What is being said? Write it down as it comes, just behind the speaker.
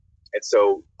And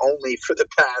so only for the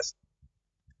past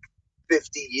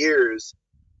 50 years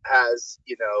has,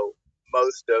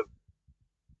 most of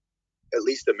at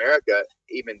least America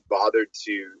even bothered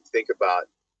to think about,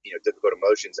 difficult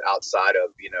emotions outside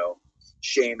of,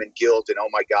 shame and guilt and, oh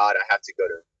my God, I have to go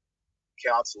to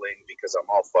counseling because I'm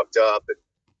all fucked up. And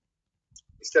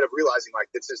instead of realizing like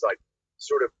this is like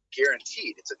sort of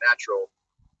guaranteed, it's a natural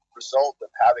result of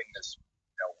having this,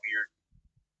 weird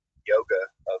yoga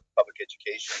of public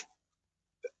education.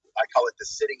 I call it the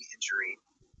sitting injury.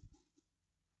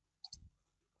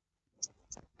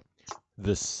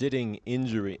 The sitting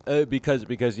injury.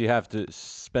 Because you have to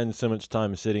spend so much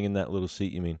time sitting in that little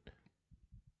seat. You mean?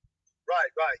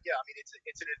 Right, right. Yeah, I mean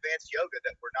it's an advanced yoga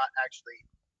that we're not actually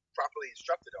properly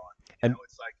instructed on. And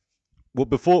It's like well,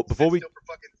 before sit we still for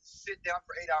fucking sit down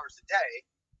for 8 hours a day.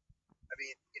 I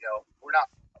mean, we're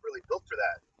not really built for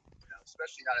that,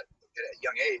 especially not at a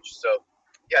young age. So,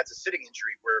 yeah, it's a sitting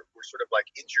injury. We're sort of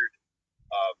like injured,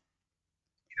 um,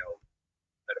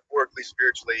 metaphorically,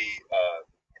 spiritually,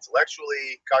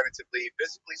 intellectually, cognitively,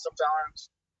 physically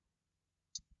sometimes.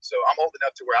 So I'm old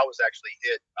enough to where I was actually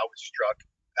hit. I was struck,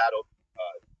 paddled.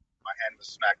 My hand was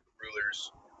smacked with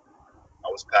rulers. I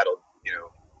was paddled,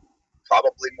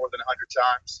 probably more than 100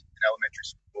 times in elementary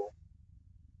school.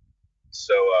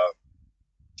 So,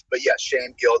 but yeah,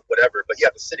 shame, guilt, whatever. But yeah,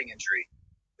 the sitting injury,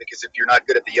 because if you're not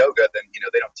good at the yoga, then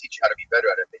they don't teach you how to be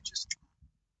better at it. They just,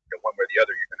 one way or the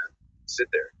other, you're gonna sit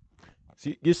there.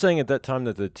 see, you're saying at that time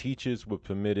that the teachers were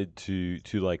permitted to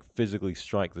like physically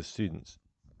strike the students.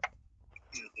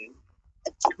 Mm-hmm.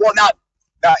 Well, not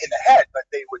in the head, but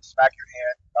they would smack your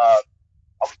hand.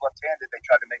 I was left-handed. They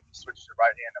tried to make me switch to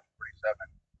right hand. I'm 47.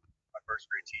 My first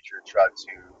grade teacher tried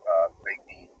to make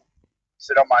me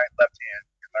sit on my left hand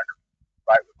and learn to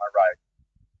write with my right.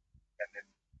 And then,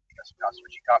 sometimes when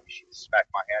she caught me, she just smacked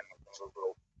my hand with one of those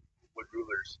little wood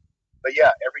rulers. But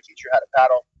yeah, every teacher had a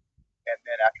paddle. And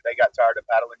then after they got tired of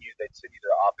paddling you, they'd send you to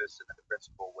the office, and then the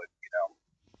principal would,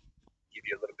 give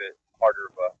you a little bit harder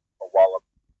of a wallop.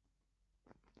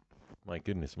 My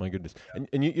goodness, my goodness.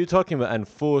 And you're talking about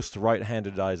enforced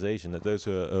right-handedization, that those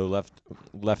who are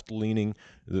left-leaning,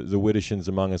 the Widdishans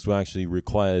among us, were actually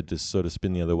required to sort of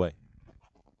spin the other way.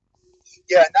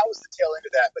 Yeah, and that was the tail end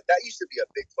of that. But that used to be a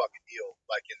big fucking deal,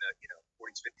 like in the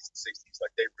 40s, 50s, and 60s.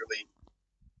 Like they really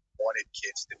wanted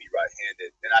kids to be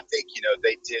right-handed, and I think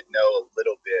they did know a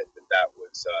little bit that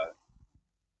was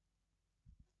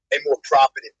a more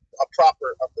proper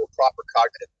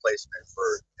cognitive placement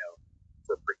for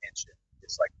prehension.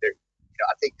 It's like they're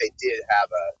I think they did have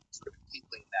a sort of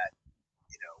inkling that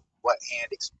what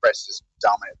hand expresses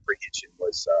dominant prehension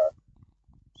was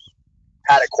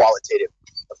had a qualitative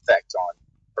effect on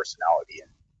personality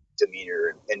and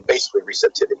demeanor and basically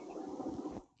receptivity.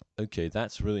 Okay,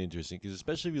 that's really interesting because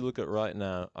especially if you look at right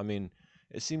now, I mean,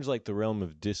 it seems like the realm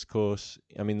of discourse.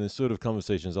 I mean, the sort of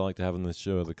conversations I like to have on this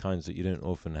show are the kinds that you don't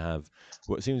often have.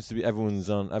 What seems to be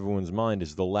everyone's mind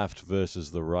is the left versus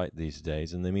the right these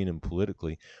days, and they mean them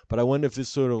politically. But I wonder if this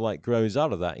sort of like grows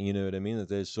out of that. You know what I mean? That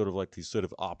there's sort of like these sort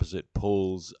of opposite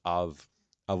poles of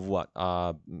what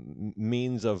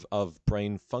means of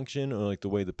brain function, or like the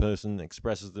way the person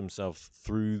expresses themselves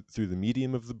through the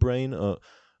medium of the brain. Or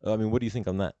I mean, what do you think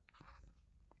on that?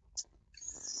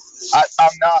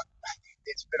 I'm not.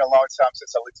 It's been a long time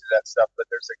since I looked at that stuff, but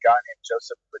there's a guy named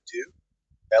Joseph Ledoux,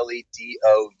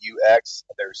 Ledoux.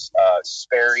 There's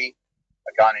Sperry,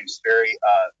 a guy named Sperry,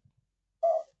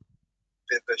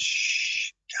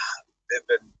 Vivish,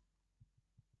 Vivin.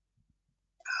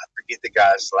 I forget the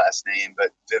guy's last name,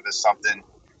 but Vivis something.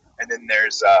 And then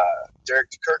there's Derek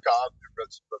Kirchhoff, who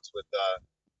wrote some books with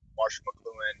Marshall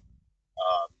McLuhan.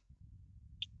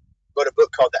 Wrote a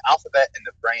book called The Alphabet and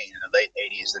the Brain in the late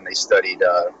 80s, and they studied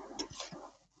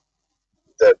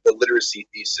the literacy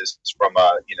thesis from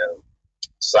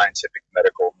scientific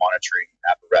medical monitoring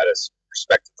apparatus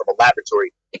perspective, from a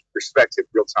laboratory perspective,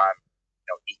 real time,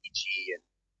 EEG and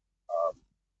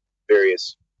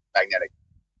various magnetic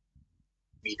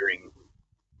metering,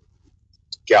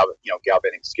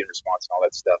 galvanic skin response and all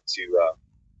that stuff to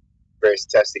various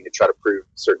testing to try to prove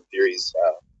certain theories.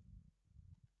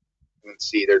 Let's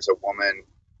see, there's a woman,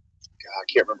 God, I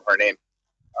can't remember her name.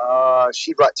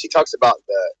 She talks about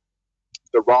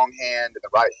the wrong hand and the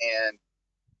right hand.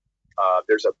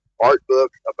 There's a art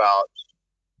book about,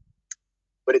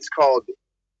 but it's called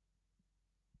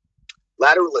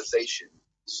lateralization.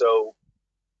 So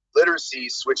literacy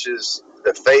switches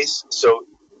the face. So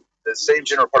the same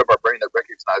general part of our brain that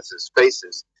recognizes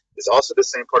faces is also the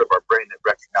same part of our brain that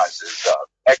recognizes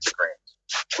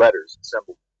ectograms, letters,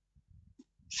 symbols.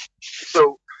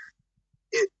 So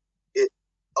it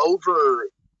over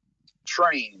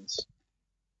trains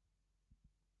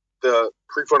the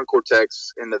prefrontal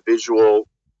cortex and the visual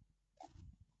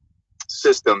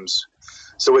systems.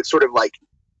 So it sort of like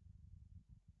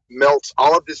melts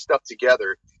all of this stuff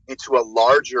together into a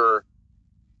larger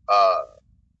uh,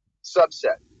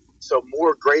 subset. So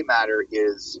more gray matter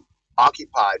is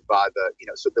occupied by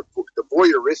so the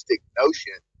voyeuristic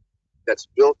notion that's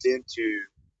built into,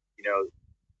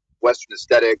 Western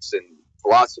aesthetics and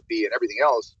philosophy and everything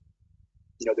else.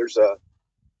 There's a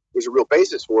real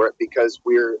basis for it because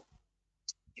we're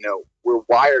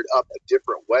wired up a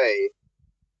different way,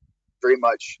 very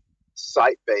much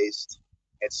sight based,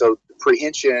 and so the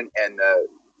prehension and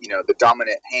the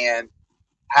dominant hand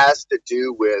has to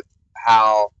do with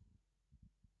how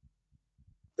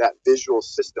that visual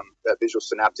system, that visual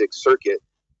synaptic circuit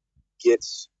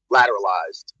gets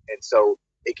lateralized. And so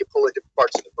it can pull into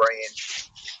parts of the brain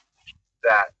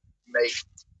that make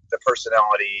the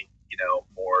personality,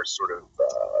 more sort of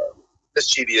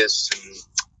mischievous and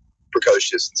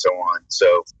precocious and so on.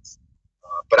 So,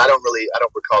 but I don't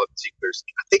recall the particulars.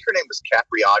 I think her name was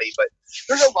Capriati, but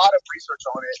there's a lot of research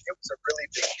on it. It was a really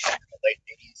big thing in the late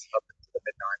 80s up into the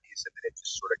mid 90s, and then it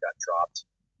just sort of got dropped,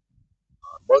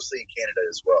 mostly in Canada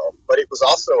as well. But it was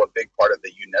also a big part of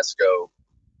the UNESCO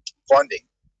funding,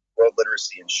 world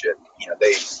literacy and shit.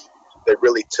 They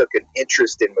really took an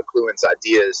interest in McLuhan's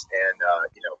ideas, and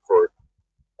for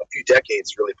a few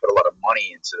decades, really put a lot of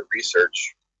money into the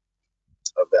research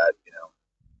of that,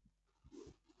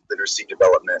 literacy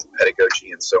development,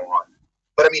 pedagogy, and so on.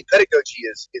 But I mean, pedagogy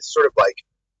is sort of like,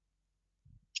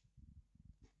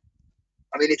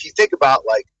 I mean, if you think about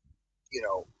like,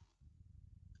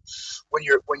 when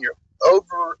you're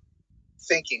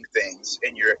overthinking things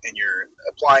and you're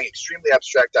applying extremely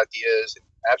abstract ideas and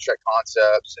abstract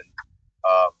concepts and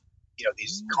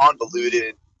these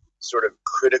convoluted sort of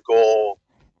critical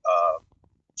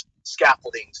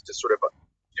scaffoldings to sort of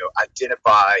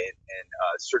identify and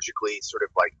surgically sort of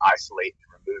like isolate and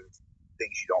remove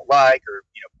things you don't like, or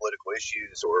political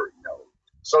issues, or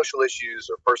social issues,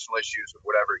 or personal issues, or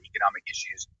whatever, economic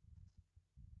issues,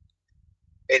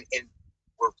 and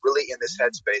we're really in this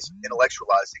headspace of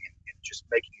intellectualizing and just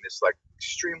making this like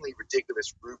extremely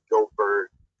ridiculous Rube Goldberg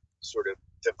sort of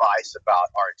device about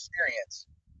our experience.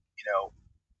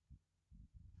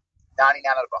 99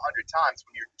 out of 100 times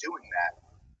when you're doing that,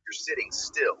 you're sitting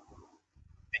still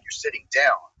and you're sitting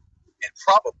down, and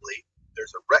probably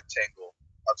there's a rectangle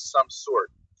of some sort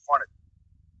in front of you,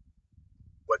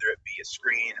 whether it be a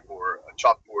screen or a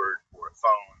chalkboard or a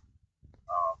phone,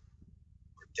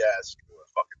 or a desk or a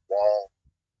fucking wall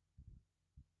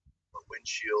or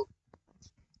windshield.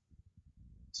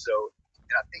 So,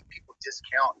 and I think people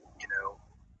discount,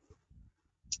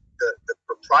 the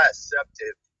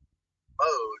proprioceptive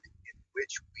mode in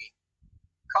which we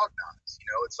cognize.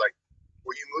 It's like,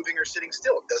 were you moving or sitting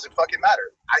still? It doesn't fucking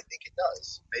matter. I think it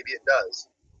does. Maybe it does.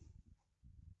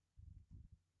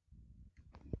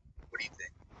 What do you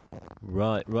think?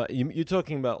 Right, right. You're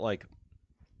talking about like,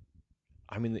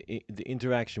 I mean, the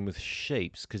interaction with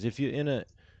shapes. Because if you're in a,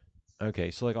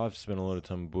 okay, so like I've spent a lot of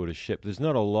time aboard a ship. There's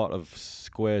not a lot of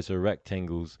squares or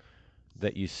rectangles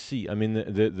that you see. I mean,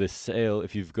 the sail,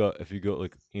 if you've got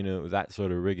like that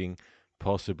sort of rigging,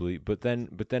 possibly. But then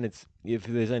it's, if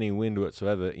there's any wind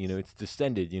whatsoever, it's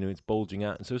distended. It's bulging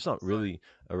out, and so it's not Right. really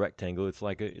a rectangle. It's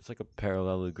like a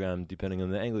parallelogram, depending on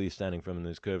the angle you're standing from, and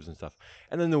those curves and stuff.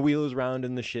 And then the wheel is round,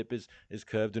 and the ship is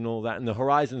curved, and all that, and the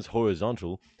horizon's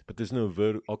horizontal, but there's no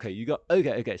vertical. Okay, you got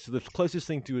okay. So the closest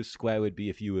thing to a square would be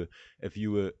if you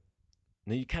were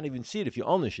now you can't even see it if you're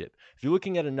on the ship. If you're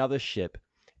looking at another ship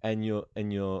and you're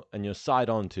side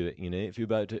onto it,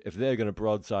 if they're going to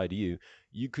broadside you,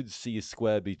 you could see a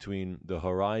square between the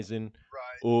horizon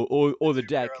Right. or The the two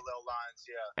deck parallel lines,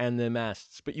 yeah. and their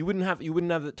masts, but you wouldn't have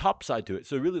the top side to it.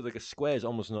 So really, like a square is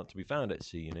almost not to be found at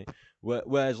sea.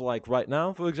 Whereas like right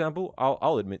now, for example,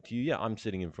 I'll admit to you, yeah, I'm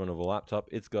sitting in front of a laptop.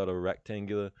 It's got a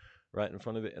rectangular right in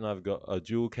front of it, and I've got a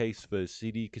jewel case for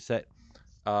CD cassette,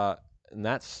 uh, and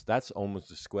that's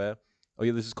almost a square. Oh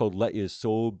yeah, this is called "Let Your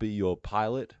Soul Be Your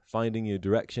Pilot: Finding Your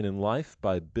Direction in Life"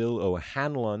 by Bill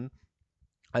O'Hanlon.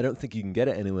 I don't think you can get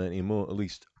it anywhere anymore, at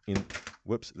least in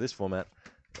this format.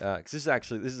 Because this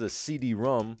is a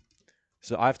CD-ROM,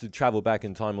 so I have to travel back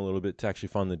in time a little bit to actually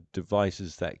find the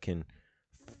devices that can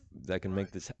make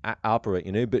Right. this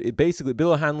operate, But basically,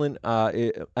 Bill Hanlon,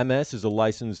 MS, is a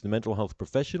licensed mental health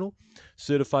professional,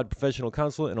 certified professional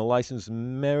counselor, and a licensed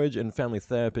marriage and family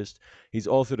therapist. He's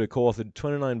authored or co-authored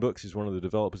 29 books. He's one of the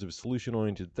developers of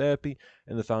solution-oriented therapy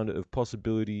and the founder of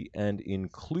possibility and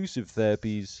inclusive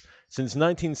therapies. Since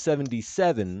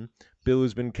 1977, Bill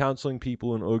has been counseling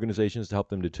people and organizations to help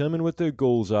them determine what their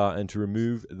goals are and to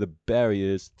remove the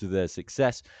barriers to their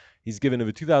success. He's given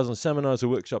over 2,000 seminars or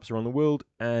workshops around the world,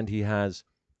 and he has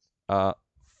uh,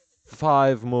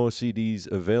 5 more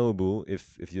CDs available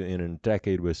if you're in a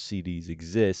decade where CDs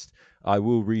exist. I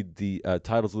will read the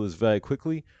titles of this very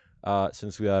quickly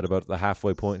since we are at about the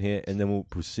halfway point here, and then we'll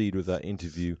proceed with our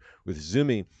interview with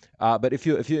Zummi. But if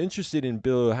you're interested in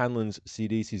Bill O'Hanlon's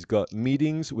CDs, he's got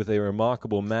Meetings with a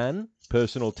Remarkable Man,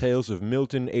 Personal Tales of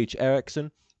Milton H.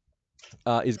 Erickson.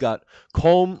 He's got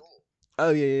Calm.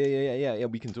 Oh yeah.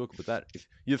 We can talk about that if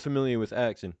you're familiar with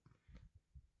Erickson.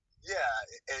 Yeah,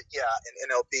 and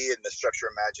NLP and the structure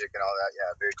of magic and all that.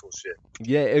 Yeah, very cool shit.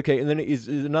 Yeah, okay, and then is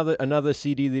another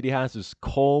CD that he has is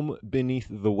Calm Beneath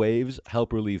the Waves,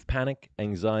 Help Relieve Panic,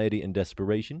 Anxiety, and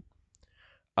Desperation.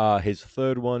 His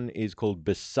third one is called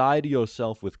Beside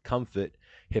Yourself with Comfort,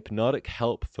 Hypnotic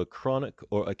Help for Chronic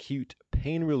or Acute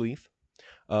Pain Relief.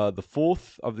 The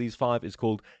fourth of these 5 is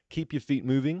called Keep Your Feet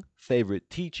Moving, Favorite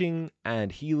Teaching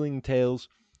and Healing Tales.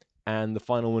 And the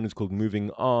final one is called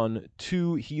Moving On,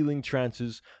 2 Healing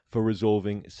Trances for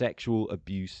Resolving Sexual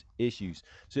Abuse Issues.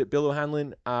 So Bill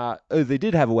O'Hanlon, they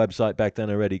did have a website back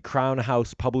then already,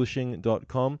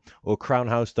 crownhousepublishing.com or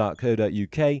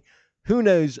crownhouse.co.uk. Who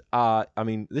knows? I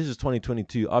mean, this is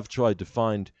 2022. I've tried to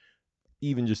find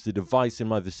even just a device in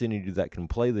my vicinity that can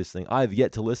play this thing. I have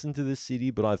yet to listen to this CD,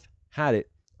 but I've had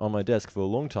it on my desk for a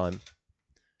long time.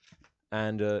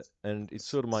 And it's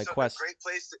sort of my quest. A great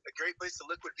place to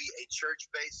look would be a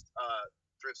church-based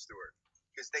thrift store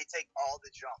because they take all the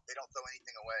junk. They don't throw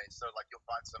anything away. So like you'll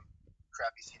find some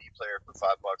crappy CD player for $5.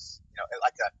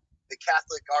 Like the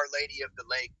Catholic Our Lady of the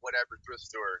Lake, whatever thrift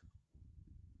store.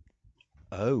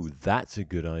 Oh, that's a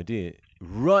good idea.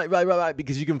 Right.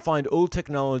 Because you can find old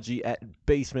technology at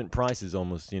basement prices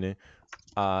almost,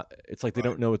 It's like they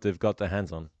don't know what they've got their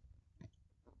hands on.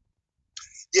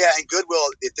 Yeah, and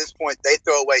Goodwill, at this point, they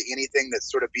throw away anything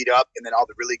that's sort of beat up, and then all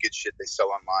the really good shit they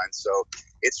sell online. So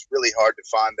it's really hard to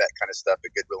find that kind of stuff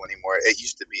at Goodwill anymore. It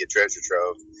used to be a treasure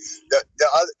trove. The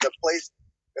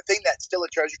thing that's still a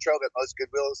treasure trove at most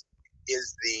Goodwills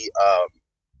is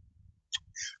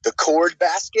the cord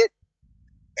basket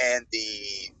and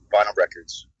the vinyl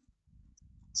records.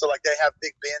 So like they have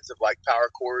big bins of like power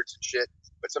cords and shit,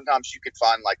 but sometimes you could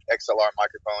find like XLR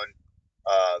microphone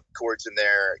chords in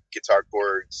there, guitar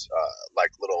chords,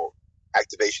 like little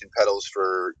activation pedals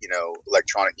for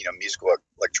electronic, musical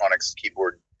electronics,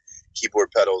 keyboard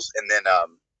pedals, and then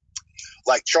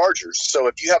like chargers. So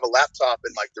if you have a laptop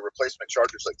and like the replacement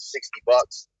charger's like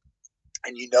 $60,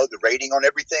 and you know the rating on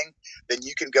everything, then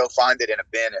you can go find it in a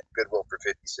bin at Goodwill for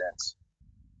 50 cents.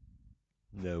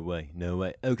 No way.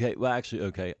 Okay, well actually,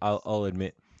 okay, I'll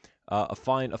admit, a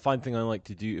fine thing I like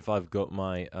to do if I've got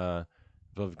the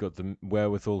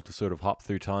wherewithal to sort of hop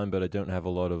through time, but I don't have a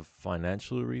lot of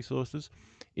financial resources,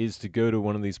 is to go to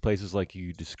one of these places like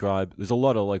you described. There's a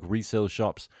lot of like resale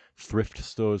shops, thrift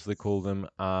stores they call them.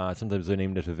 Sometimes they're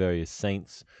named after various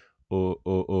saints or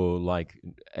like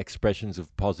expressions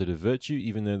of positive virtue,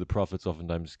 even though the profits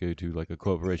oftentimes go to like a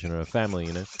corporation or a family,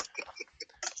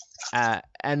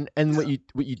 And what you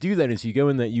do then is you go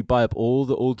in there, you buy up all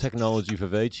the old technology for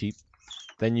very cheap,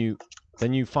 then you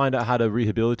find out how to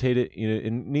rehabilitate it. You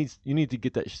need to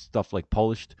get that stuff like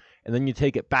polished, and then you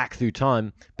take it back through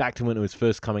time, back to when it was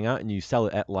first coming out, and you sell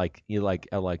it at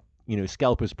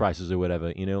scalpers prices or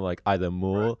whatever. Like either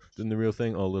more than the real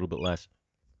thing or a little bit less.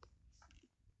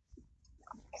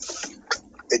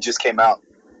 It just came out.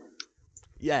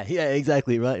 Yeah,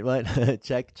 exactly. Right.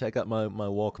 check out my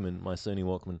Walkman, my Sony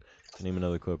Walkman, to name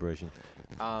another corporation.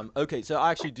 Okay, so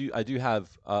I do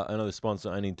have another sponsor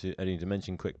I need to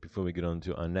mention quick before we get on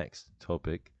to our next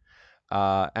topic.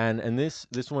 And this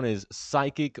one is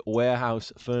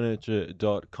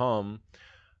psychicwarehousefurniture.com.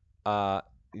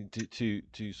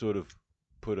 To sort of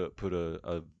put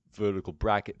a vertical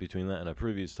bracket between that and a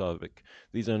previous topic.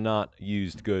 These are not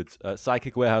used goods.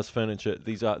 Psychic Warehouse Furniture.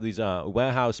 These are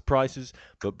warehouse prices,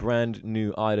 but brand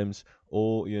new items.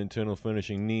 All your internal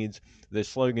furnishing needs. Their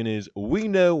slogan is, "We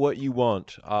know what you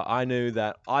want." I know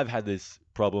that I've had this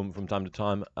problem from time to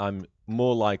time. I'm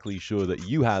more likely sure that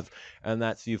you have, and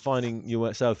that's you're finding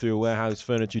yourself through a warehouse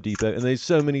furniture depot, and there's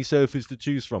so many sofas to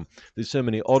choose from. There's so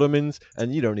many ottomans,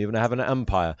 and you don't even have an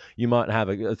empire. You might have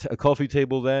a coffee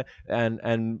table there,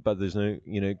 but there's no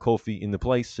coffee in the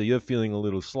place, so you're feeling a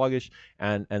little sluggish,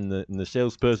 and the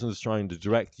salesperson is trying to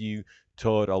direct you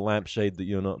toward a lampshade that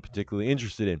you're not particularly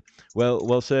interested in.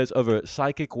 Well, sirs, over at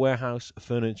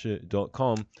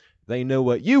psychicwarehousefurniture.com, they know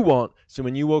what you want, so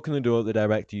when you walk in the door, they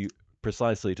direct you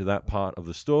precisely to that part of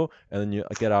the store, and then you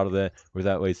get out of there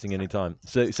without wasting any time.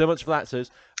 So much for that,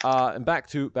 sirs. And back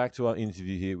to our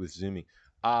interview here with Zumi.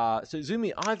 So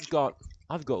Zumi, I've got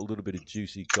a little bit of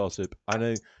juicy gossip. I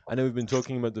know we've been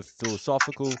talking about the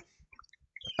philosophical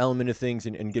element of things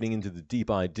and getting into the deep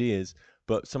ideas,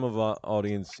 but some of our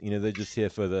audience, they're just here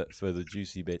for the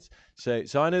juicy bits. So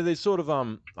I know there's sort of I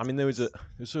mean there's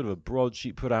sort of a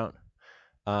broadsheet put out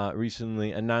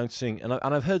recently announcing, and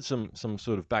I've heard some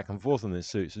sort of back and forth on this.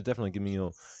 So definitely give me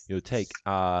your take.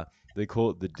 They call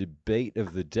it the debate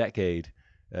of the decade,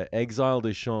 Exile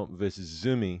Deschamps versus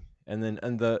Zumi, and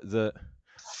the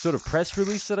sort of press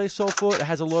release that I saw for it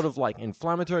has a lot of like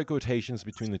inflammatory quotations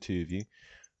between the two of you,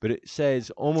 but it says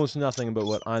almost nothing about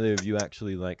what either of you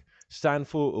actually like stand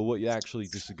for or what your actually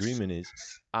disagreement is.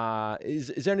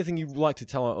 Is there anything you'd like to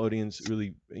tell our audience,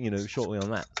 really, shortly on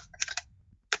that?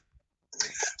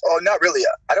 Oh, not really.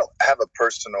 I don't have a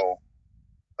personal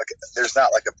like. There's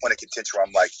not like a point of contention where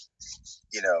I'm like,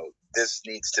 this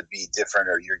needs to be different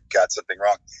or you got something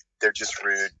wrong. They're just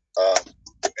rude,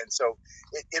 and so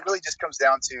it really just comes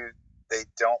down to they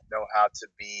don't know how to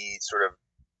be sort of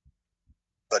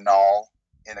banal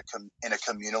in a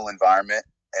communal environment,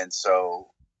 and so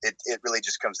it really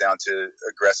just comes down to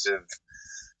aggressive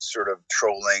sort of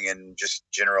trolling and just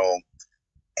general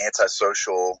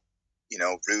antisocial,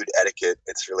 rude etiquette.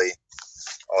 It's really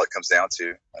all it comes down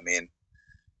to. I mean,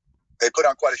 they put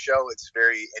on quite a show. It's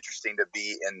very interesting to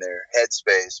be in their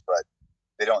headspace, but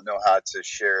they don't know how to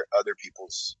share other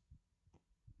people's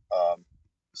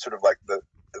sort of like the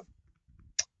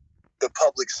the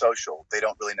public social. They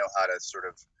don't really know how to sort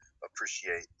of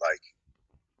appreciate like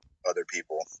other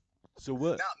people. So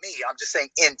what? Not me. I'm just saying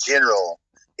in general,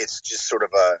 it's just sort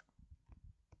of a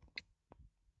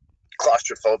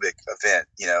claustrophobic event,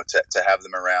 to have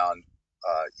them around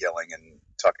yelling and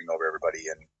talking over everybody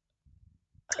and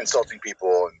insulting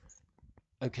people. And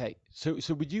Okay, so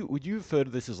would you refer to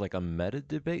this as like a meta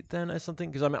debate then, or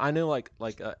something? Because I mean, I know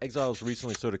Exile's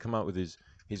recently sort of come out with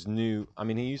his new. I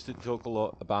mean, he used to talk a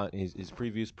lot about his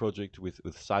previous project with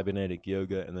cybernetic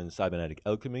yoga and then cybernetic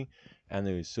alchemy, and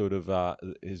there was sort of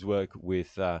his work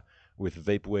with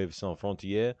Vaporwave Sans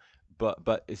Frontières.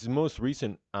 But his most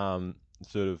recent well,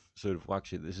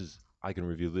 actually, this is, I can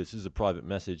review this. This is a private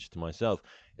message to myself.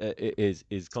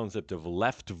 Is concept of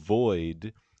left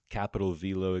void, capital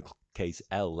V lowercase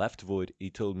l, left void, he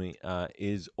told me,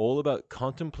 is all about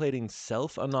contemplating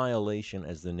self annihilation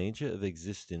as the nature of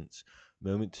existence,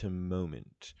 moment to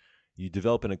moment. You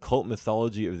develop an occult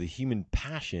mythology of the human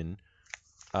passion.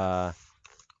 Uh,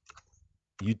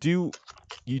 you do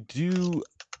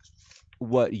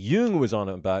what Jung was on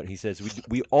about. He says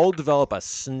we all develop a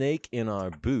snake in our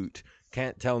boot.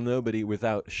 Can't tell nobody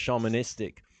without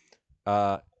shamanistic.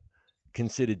 Uh,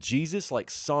 Consider Jesus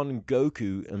like Son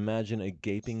Goku. Imagine a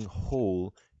gaping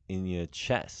hole in your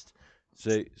chest.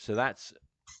 So that's,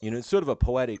 it's sort of a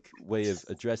poetic way of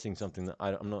addressing something that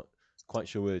I'm not quite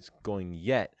sure where it's going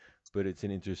yet, but it's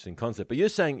an interesting concept. But you're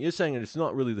saying that it's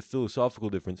not really the philosophical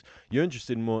difference. You're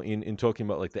interested more in talking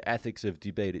about like the ethics of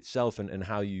debate itself and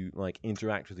how you like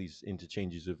interact with these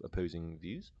interchanges of opposing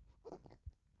views.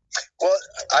 well,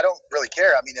 I don't really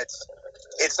care. I mean,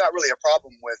 it's not really a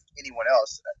problem with anyone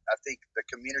else. I think the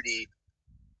community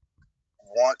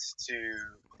wants to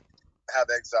have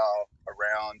Exile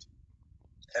around,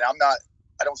 and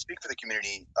I don't speak for the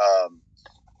community.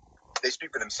 They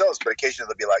speak for themselves, but occasionally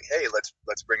they'll be like, "Hey,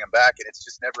 let's bring him back," and it's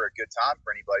just never a good time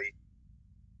for anybody.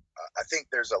 I think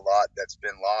there's a lot that's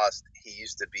been lost. He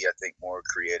used to be, I think, more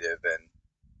creative, and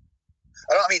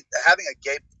I don't. I mean,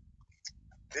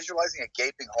 visualizing a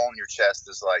gaping hole in your chest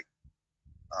is like,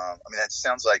 I mean, that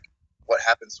sounds like what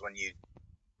happens when you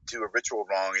do a ritual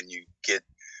wrong and you get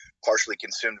partially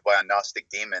consumed by a Gnostic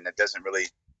demon. It doesn't really.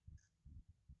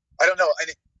 I don't know.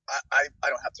 I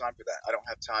don't have time for that. I don't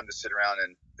have time to sit around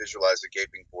and visualize a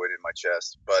gaping void in my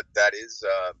chest. But that is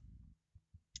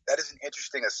an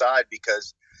interesting aside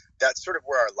because that's sort of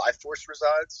where our life force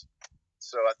resides.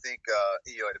 So I think a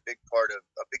big part of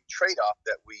a big trade off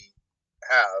that we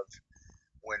have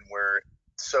when we're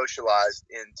socialized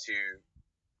into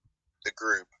the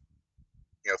group,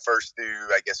 first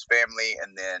through I guess family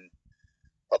and then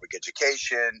public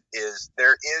education, is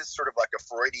there is sort of like a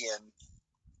Freudian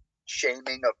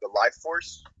shaming of the life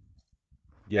force,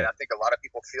 and Yeah. I think a lot of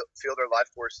people feel their life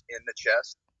force in the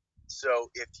chest. So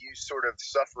if you sort of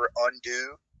suffer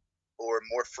undue or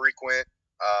more frequent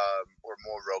or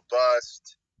more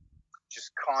robust,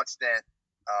 just constant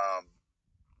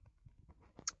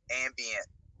ambient,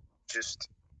 just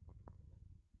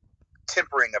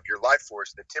tempering of your life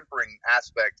force, the tempering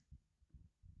aspect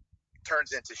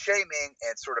turns into shaming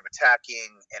and sort of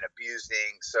attacking and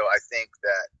abusing. So I think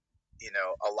that,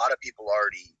 a lot of people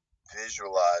already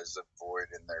visualize a void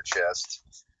in their chest.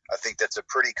 I think that's a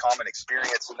pretty common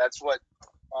experience, and that's what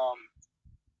um,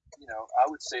 I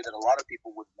would say that a lot of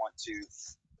people would want to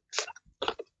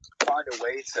find a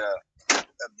way to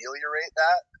ameliorate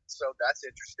that. So that's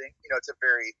interesting. It's a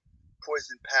very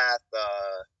poison path,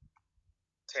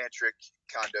 tantric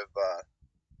kind of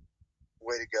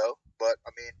way to go. But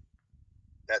I mean,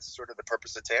 that's sort of the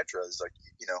purpose of tantra. Is like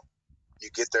you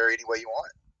get there any way you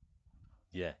want.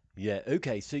 Yeah, yeah.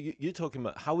 Okay, so you're talking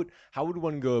about how would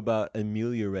one go about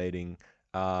ameliorating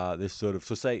this sort of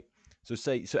so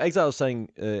Exile saying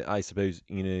I suppose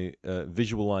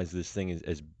visualize this thing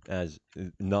as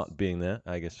not being there.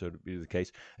 I guess so would be the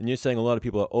case, and you're saying a lot of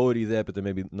people are already there, but they're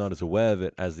maybe not as aware of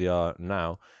it as they are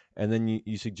now. And then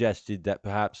you suggested that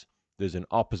perhaps there's an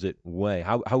opposite way.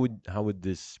 How would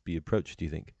this be approached? Do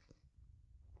you think?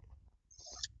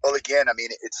 Well, again, I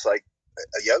mean, it's like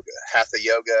a yoga, hatha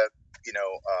yoga.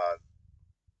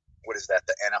 What is that?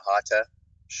 The anahata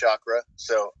chakra.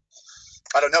 So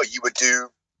I don't know. You would do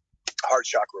heart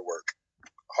chakra work,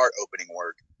 heart opening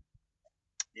work.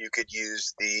 You could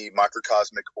use the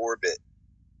microcosmic orbit,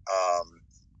 um,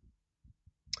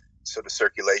 so the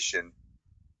circulation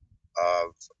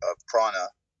of prana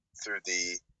through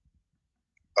the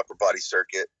upper body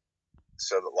circuit.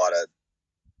 So a lot of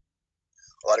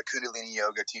Kundalini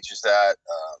yoga teaches that.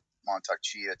 Montauk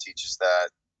Chia teaches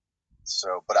that.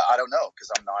 So, but I don't know because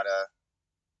I'm not a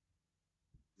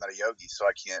yogi, so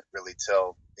I can't really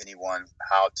tell anyone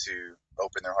how to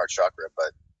open their heart chakra.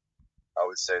 But I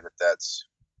would say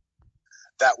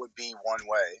that would be one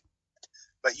way.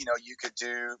 But you could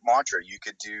do mantra, you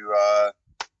could do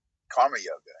karma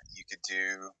yoga, you could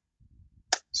do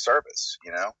service.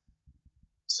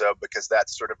 So because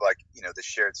that's sort of like the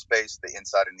shared space, the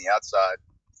inside and the outside.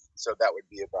 So that would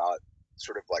be about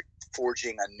sort of like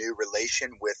forging a new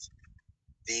relation with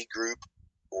the group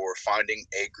or finding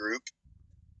a group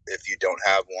if you don't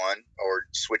have one, or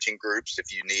switching groups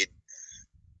if you need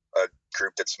a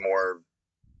group that's more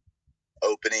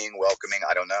opening, welcoming.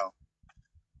 I don't know.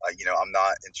 I'm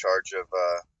not in charge of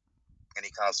any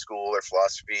kind of school or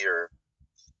philosophy, or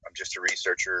I'm just a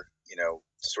researcher,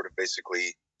 sort of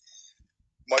basically,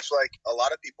 much like a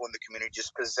lot of people in the community,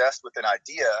 just possessed with an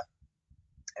idea,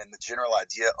 and the general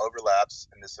idea overlaps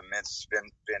in this immense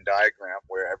Venn diagram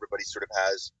where everybody sort of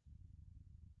has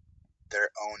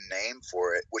their own name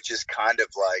for it, which is kind of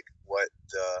like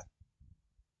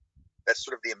that's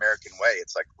sort of the American way.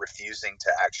 It's like refusing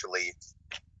to actually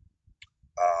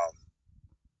um,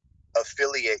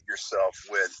 affiliate yourself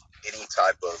with any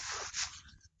type of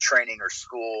training or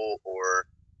school, or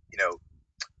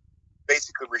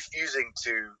basically refusing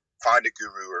to find a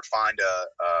guru or find a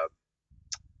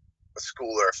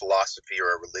school or a philosophy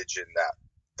or a religion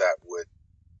that would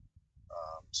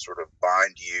sort of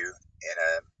bind you in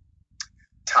a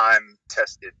time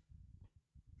tested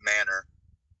manner.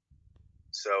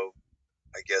 So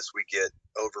I guess we get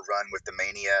overrun with the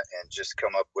mania and just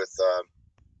come up with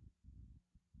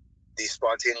these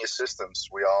spontaneous systems.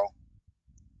 We all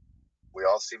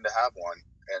seem to have one,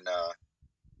 and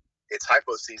it's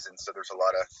hypo season, so there's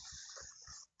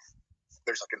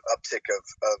like an uptick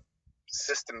of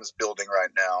systems building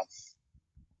right now.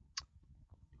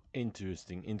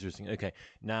 Interesting, interesting. Okay,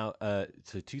 now,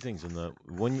 so two things on that.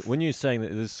 When you're saying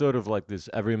that there's sort of like this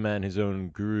every man his own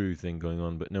guru thing going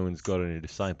on, but no one's got any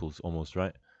disciples, almost,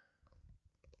 right?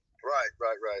 Right,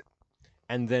 right, right.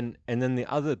 And then the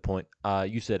other point,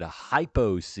 you said a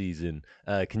hypo season.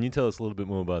 Can you tell us a little bit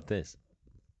more about this?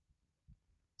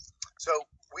 So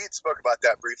we had spoke about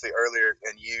that briefly earlier,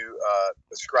 and you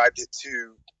ascribed it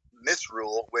to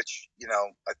misrule, which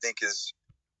I think is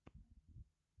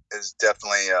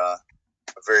definitely a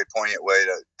very poignant way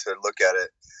to look at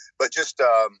it. But just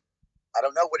I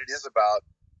don't know what it is about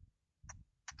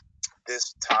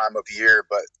this time of year,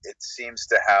 but it seems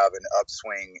to have an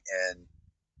upswing in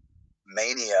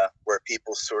mania where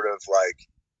people sort of like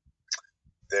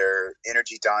their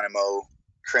energy dynamo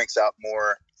cranks out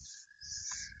more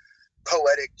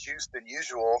poetic juice than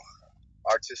usual,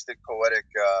 artistic, poetic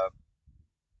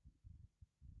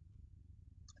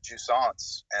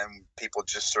jouissance, and people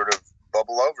just sort of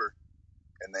bubble over,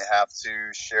 and they have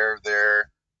to share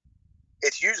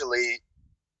it's usually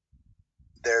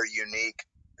their unique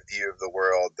view of the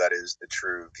world that is the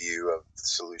true view of the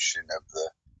solution of the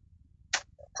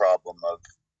problem of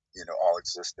all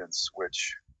existence,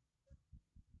 which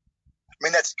I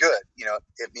mean that's good.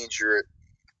 It means you're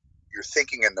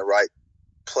thinking in the right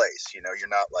place. You're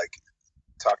not like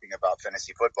talking about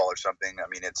fantasy football or something. I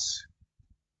mean it's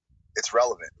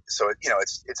relevant. So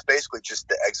it's basically just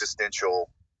the existential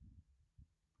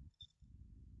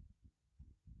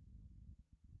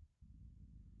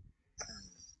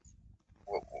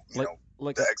like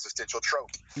like the a existential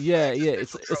trope, the yeah, yeah.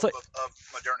 existential It's trope like of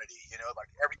modernity. Like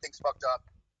everything's fucked up.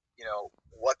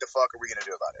 What the fuck are we gonna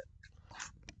do about it?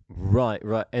 right,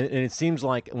 right, and it seems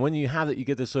like when you have it, you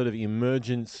get this sort of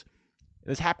emergence.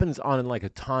 This happens on like a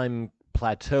time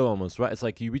plateau almost, right? It's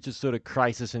like you reach a sort of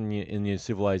crisis in your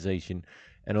civilization,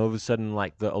 and all of a sudden,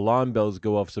 like the alarm bells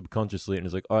go off subconsciously, and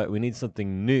it's like, all right, we need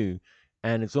something new,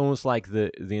 and it's almost like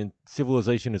the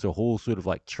civilization as a whole sort of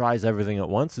like tries everything at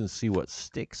once and see what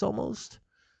sticks, almost.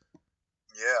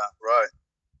 Yeah, right.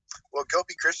 Well,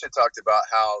 Gopi Krishna talked about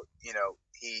how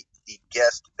he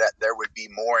guessed that there would be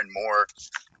more and more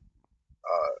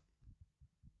uh,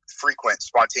 frequent,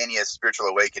 spontaneous spiritual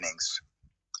awakenings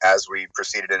as we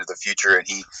proceeded into the future, and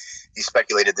he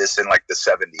speculated this in like the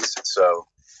 70s. So,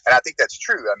 and I think that's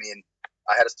true. I mean,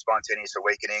 I had a spontaneous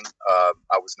awakening.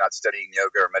 I was not studying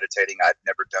yoga or meditating. I'd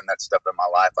never done that stuff in my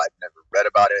life. I'd never read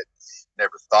about it,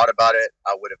 never thought about it.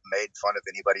 I would have made fun of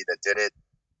anybody that did it.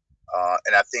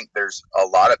 And I think there's a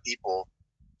lot of people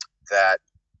that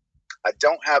I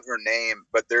don't have her name,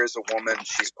 but there's a woman.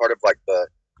 She's part of like the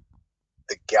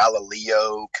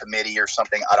Galileo Committee or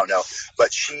something. I don't know,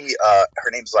 but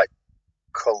her name's like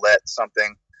Colette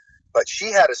something. But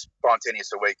she had a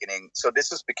spontaneous awakening. So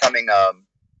this is becoming a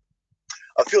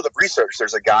field of research.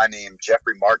 There's a guy named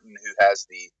Jeffrey Martin who has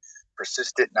the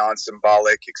Persistent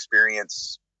Non-Symbolic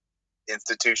Experience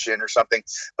Institution or something,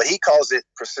 but he calls it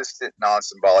persistent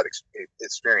non-symbolic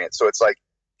experience. So it's like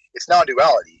it's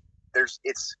non-duality.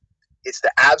 It's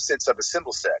the absence of a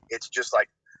symbol set. It's just like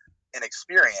an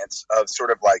experience of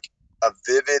sort of like a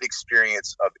vivid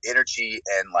experience of energy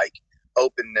and like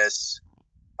openness.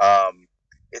 Um,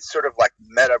 it's sort of like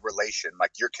meta relation.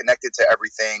 Like you're connected to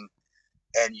everything,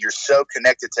 and you're so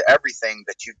connected to everything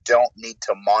that you don't need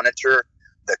to monitor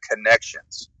the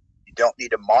connections. You don't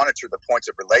need to monitor the points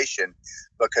of relation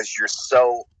because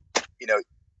you know,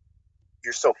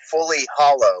 you're so fully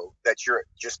hollow that you're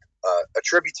just a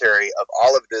tributary of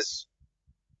all of this,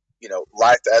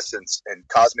 life essence and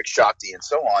cosmic Shakti and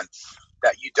so on,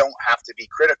 that you don't have to be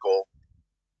critical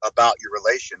about your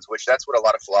relations, which that's what a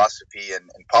lot of philosophy and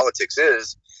politics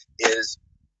is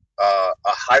a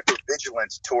hyper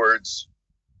vigilance towards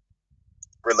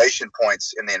relation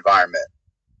points in the environment.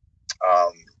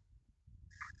 Um,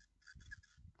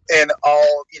 and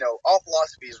all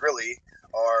philosophies really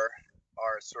are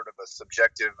sort of a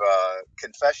subjective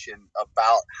confession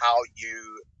about how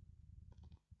you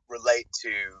relate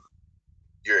to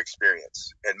your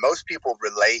experience. And most people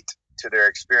relate to their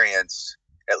experience,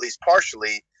 at least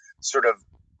partially, sort of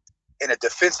in a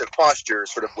defensive posture,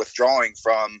 sort of withdrawing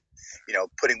from,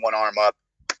 putting one arm up.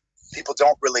 People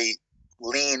don't really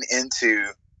lean into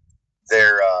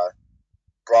their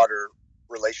broader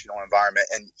relational environment.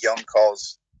 And Jung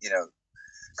calls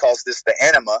this the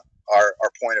anima, our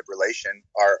point of relation,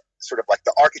 our sort of like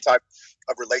the archetype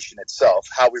of relation itself,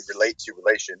 how we relate to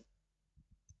relation.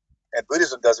 And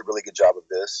Buddhism does a really good job of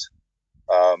this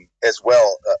as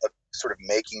well, of sort of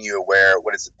making you aware.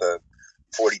 What is it? The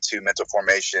 42 mental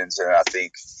formations, and I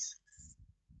think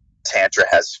Tantra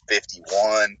has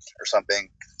 51 or something.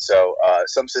 So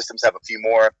some systems have a few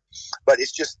more, but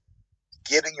it's just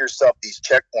giving yourself these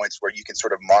checkpoints where you can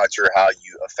sort of monitor how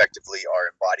you effectively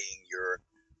are embodying your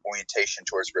orientation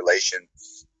towards relation.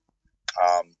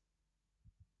 Um,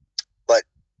 but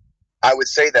I would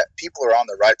say that people are on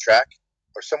the right track,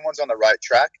 or someone's on the right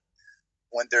track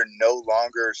when they're no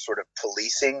longer sort of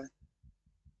policing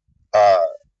uh,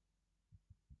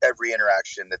 every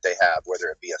interaction that they have, whether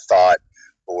it be a thought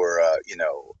or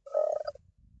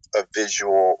a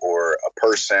visual or a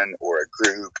person or a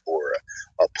group or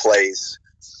a place.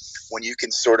 When you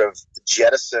can sort of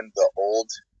jettison the old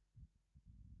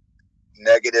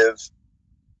negative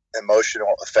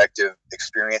emotional affective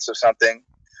experience of something,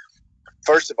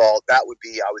 first of all, that would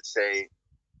be, I would say,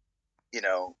 you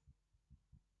know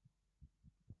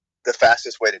the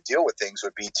fastest way to deal with things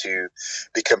would be to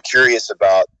become curious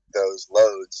about those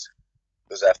loads,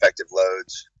 those affective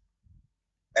loads,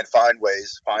 and find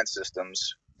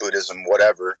systems, Buddhism,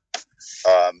 whatever.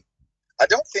 um, I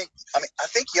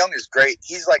think Jung is great.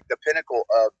 He's like the pinnacle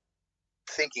of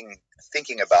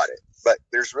thinking about it, but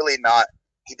there's really not,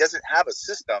 he doesn't have a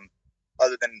system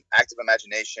other than active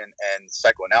imagination and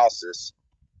psychoanalysis,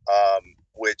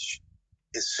 which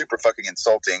is super fucking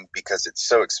insulting because it's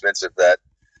so expensive that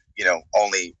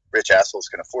only rich assholes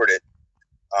can afford it.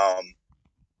 um,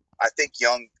 I think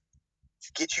Jung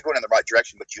gets you going in the right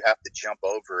direction, but you have to jump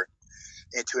over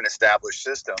into an established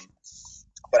system.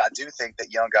 But I do think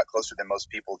that Jung got closer than most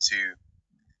people to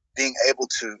being able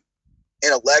to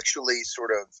intellectually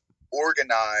sort of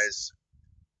organize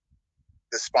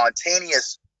the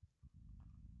spontaneous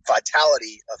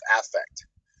vitality of affect.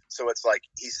 So it's like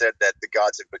he said that the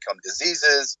gods have become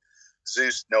diseases.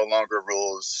 Zeus no longer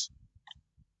rules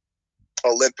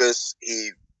Olympus.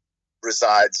 He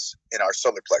resides in our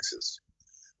solar plexus,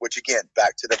 which again,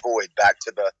 back to the void, back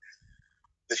to the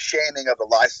shaming of the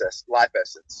life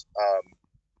essence.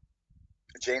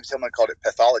 James Hillman called it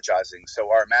pathologizing.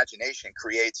 So our imagination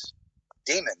creates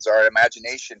demons. Our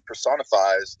imagination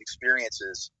personifies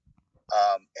experiences.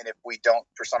 And if we don't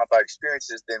personify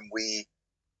experiences, then we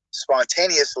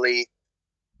spontaneously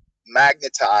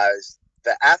magnetize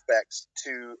the affects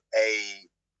to a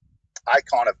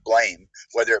icon of blame,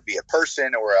 whether it be a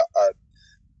person or a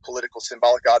political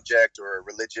symbolic object or a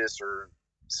religious or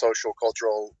social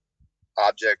cultural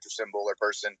object or symbol or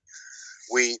person.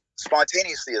 We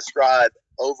spontaneously ascribe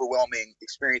overwhelming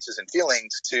experiences and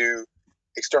feelings to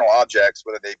external objects,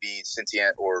 whether they be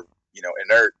sentient or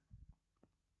inert.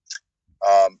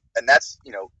 And that's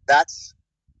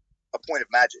a point of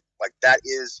magic. Like that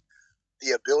is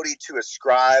the ability to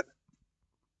ascribe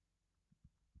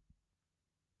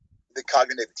the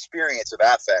cognitive experience of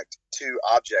affect to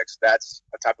objects. That's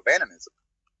a type of animism.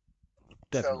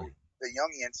 So Definitely. the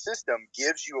Jungian system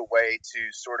gives you a way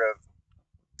to sort of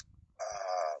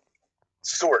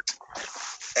sort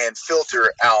and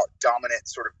filter out dominant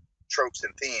sort of tropes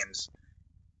and themes.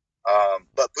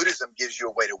 But Buddhism gives you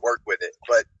a way to work with it.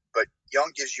 But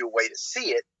Jung gives you a way to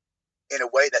see it in a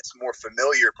way that's more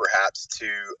familiar, perhaps, to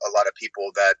a lot of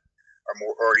people that are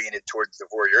more oriented towards the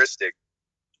voyeuristic.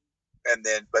 And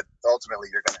then, but ultimately,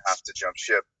 you're going to have to jump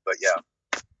ship. But yeah,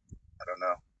 I don't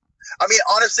know. I mean,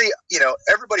 honestly,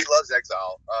 everybody loves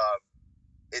Exile.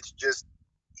 It's just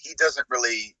he doesn't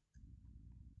really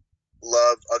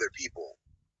love other people.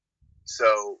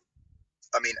 So,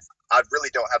 I mean, I really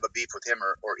don't have a beef with him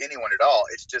or anyone at all.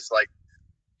 It's just like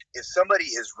if somebody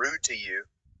is rude to you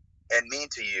and mean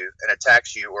to you and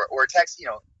attacks you or attacks,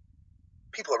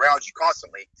 people around you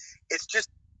constantly, it's just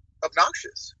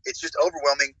obnoxious. It's just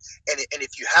overwhelming. And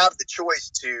if you have the choice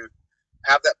to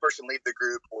have that person leave the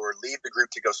group or leave the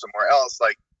group to go somewhere else,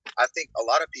 like I think a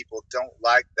lot of people don't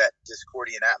like that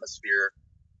discordian atmosphere,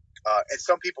 and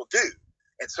some people do,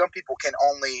 and some people can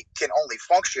only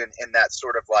function in that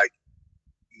sort of like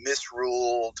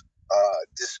misruled,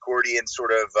 discordian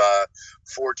sort of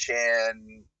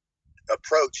 4chan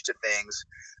approach to things.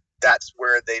 That's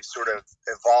where they've sort of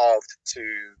evolved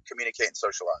to communicate and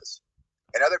socialize.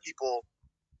 And other people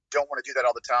don't want to do that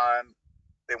all the time.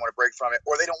 They want to break from it,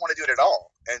 or they don't want to do it at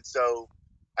all. And so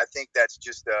I think that's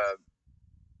just I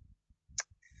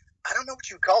don't know what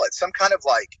you call it, some kind of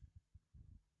like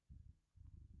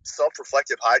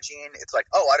self-reflective hygiene. It's like,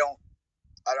 oh, I don't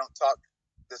talk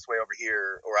this way over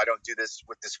here, or I don't do this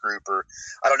with this group, or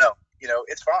I don't know.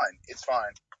 It's fine. It's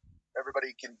fine.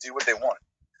 Everybody can do what they want.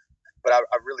 But I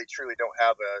really truly don't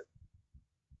have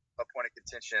a point of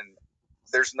contention.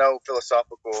 There's no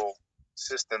philosophical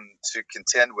system to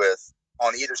contend with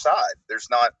on either side. There's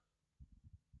not.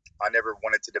 I never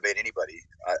wanted to debate anybody.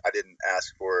 I didn't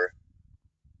ask for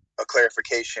a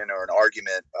clarification or an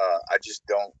argument. I just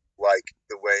don't like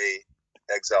the way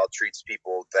Exile treats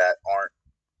people that aren't,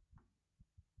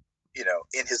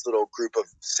 in his little group of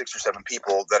 6 or 7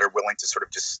 people that are willing to sort of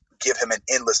just give him an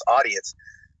endless audience.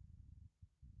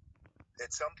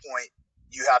 At some point,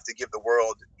 you have to give the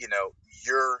world,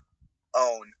 your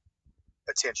own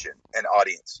attention and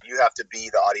audience. You have to be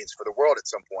the audience for the world at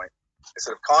some point,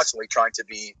 instead of constantly trying to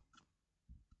be,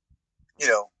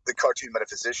 the cartoon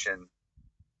metaphysician,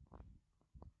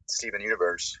 Steven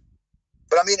Universe.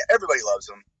 But I mean, everybody loves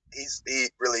him. He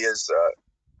really is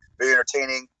very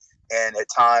entertaining and at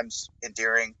times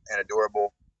endearing and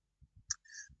adorable.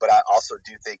 But I also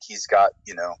do think he's got,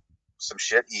 some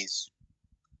shit he's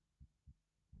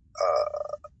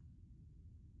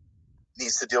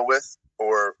needs to deal with,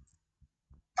 or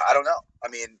I don't know. I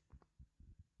mean,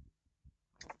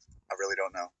 I really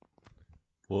don't know.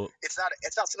 Well, It's not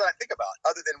something I think about,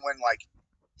 other than when like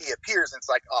he appears and it's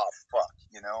like, oh fuck,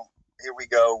 here we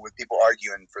go with people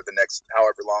arguing for the next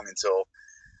however long until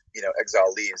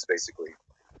Exile leaves, basically.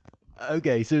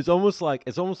 okay, so it's almost like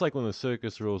when the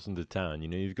circus rolls into town.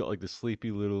 You've got like the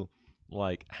sleepy little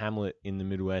like hamlet in the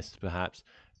Midwest, perhaps,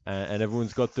 and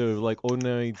everyone's got their like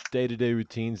ordinary day-to-day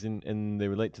routines, and they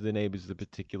relate to their neighbors in a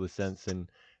particular sense, and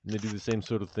they do the same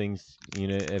sort of things,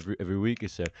 every week or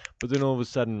so. But then all of a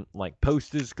sudden, like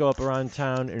posters go up around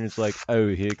town, and it's like, oh,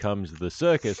 here comes the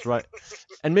circus, right?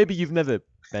 And maybe you've never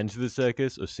been to the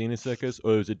circus or seen a circus,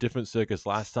 or it was a different circus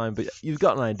last time, but you've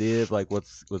got an idea of like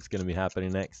what's going to be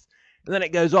happening next. And then it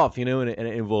goes off, and it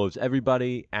involves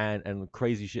everybody, and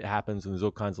crazy shit happens, and there's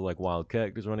all kinds of like wild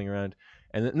characters running around,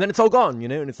 and then it's all gone,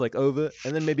 and it's like over,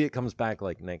 and then maybe it comes back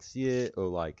like next year or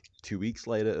like 2 weeks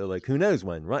later or like who knows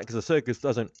when, right? Because a circus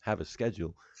doesn't have a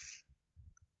schedule.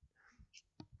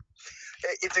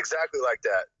 It's exactly like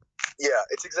that. Yeah,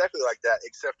 it's exactly like that.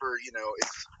 Except for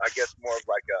it's I guess more of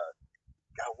like a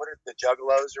God, what are the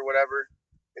Juggalos or whatever?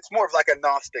 It's more of like a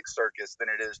Gnostic circus than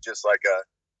it is just like a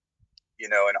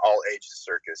an all ages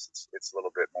circus. It's a little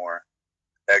bit more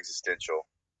existential.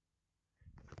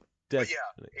 But yeah,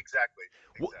 Definitely. exactly,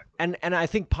 Well, exactly. and I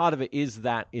think part of it is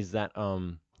that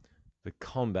the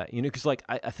combat, because like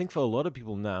I think for a lot of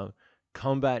people now,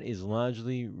 combat is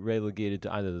largely relegated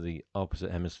to either the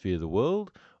opposite hemisphere of the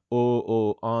world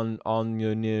or on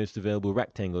your nearest available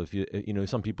rectangle. If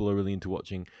some people are really into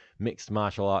watching mixed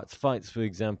martial arts fights, for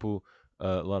example.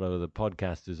 A lot of the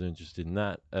podcasters are interested in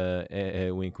that.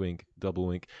 Wink, wink, double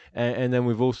wink, and then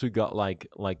we've also got like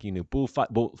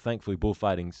thankfully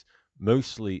bullfighting's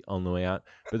mostly on the way out,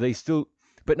 but they still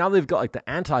but now they've got like the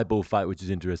anti-bullfight, which is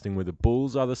interesting, where the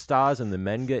bulls are the stars and the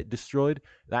men get destroyed.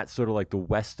 That's sort of like the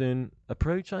Western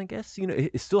approach, I guess.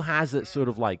 It still has that sort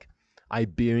of like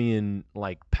Iberian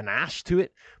like panache to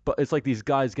it, but it's like these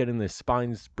guys getting their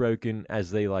spines broken as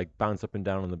they like bounce up and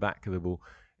down on the back of the bull.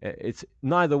 It's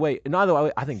neither way. Neither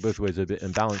way. I think both ways are a bit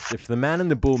imbalanced. If the man and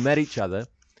the bull met each other,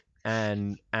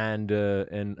 and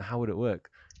how would it work?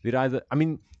 They'd either, I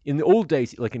mean, in the old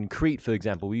days, like in Crete, for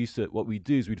example, what we'd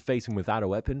do is we'd face him without a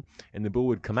weapon, and the bull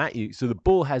would come at you. So the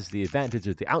bull has the advantage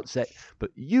at the outset,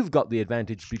 but you've got the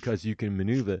advantage because you can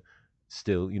maneuver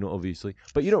still, obviously.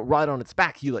 But you don't ride on its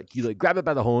back. You grab it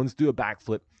by the horns, do a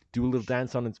backflip, do a little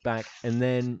dance on its back, and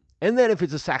then if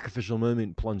it's a sacrificial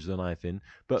moment, plunge the knife in.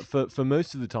 But for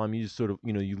most of the time, you just sort of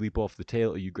you leap off the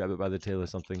tail or you grab it by the tail or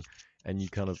something, and you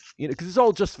kind of because it's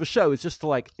all just for show. It's just to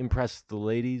like impress the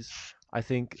ladies. I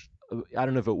think I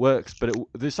don't know if it works, but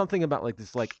there's something about like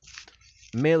this like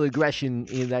male aggression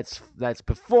that's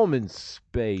performance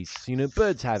based.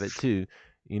 Birds have it too.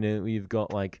 You've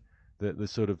got like the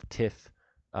sort of tiff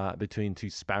between two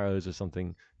sparrows or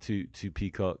something, two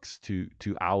peacocks, two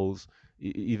owls.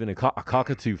 Even a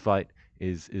cockatoo fight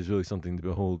is really something to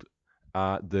behold.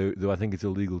 Though I think it's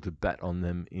illegal to bet on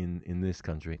them in this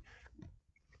country.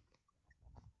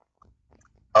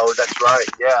 Oh, that's right.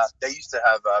 Yeah, they used to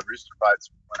have rooster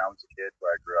fights when I was a kid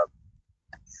where I grew up.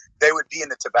 They would be in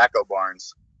the tobacco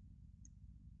barns.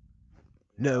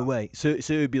 No way. So it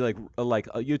would be like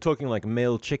you're talking like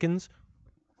male chickens.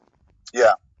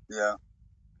 Yeah, yeah,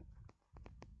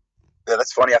 yeah.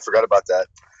 That's funny. I forgot about that.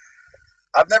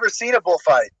 I've never seen a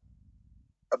bullfight.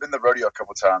 I've been to the rodeo a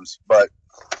couple times, but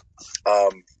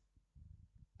um,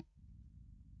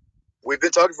 we've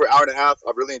been talking for an hour and a half.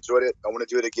 I've really enjoyed it. I want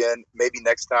to do it again. Maybe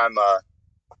next time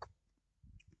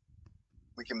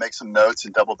we can make some notes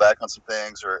and double back on some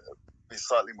things, or be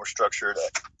slightly more structured.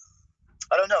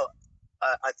 I don't know.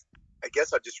 I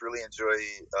guess I just really enjoy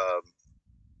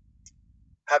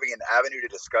having an avenue to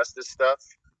discuss this stuff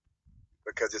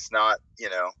because it's not,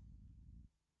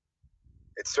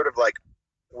 it's sort of like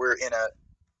we're in a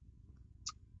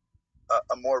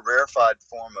more rarefied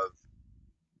form of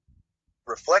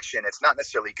reflection. It's not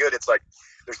necessarily good. It's like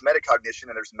there's metacognition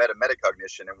and there's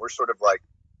meta-metacognition, and we're sort of like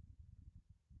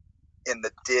in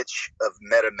the ditch of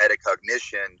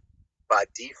meta-metacognition by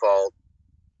default.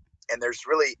 And there's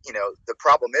really, the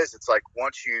problem is it's like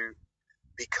once you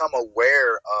become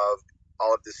aware of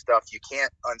all of this stuff, you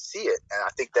can't unsee it. And I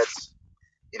think that's,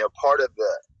 part of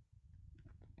the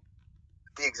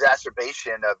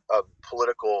exacerbation of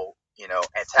political,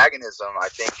 antagonism. I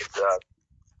think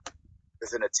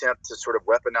is an attempt to sort of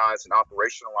weaponize and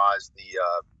operationalize the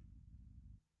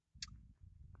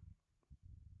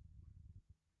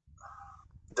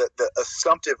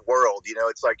assumptive world.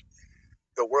 It's like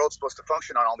the world's supposed to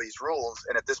function on all these rules,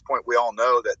 and at this point, we all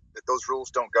know that those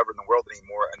rules don't govern the world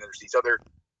anymore, and there's these other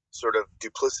sort of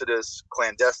duplicitous,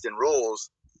 clandestine rules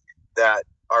that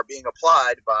are being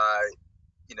applied by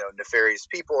nefarious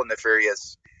people and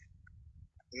nefarious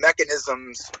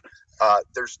mechanisms.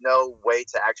 There's no way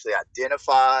to actually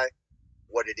identify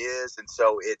what it is, and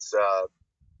so it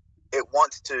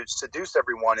wants to seduce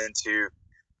everyone into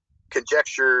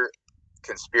conjecture,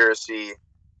 conspiracy,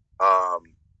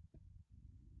 um,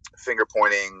 finger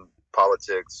pointing,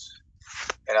 politics,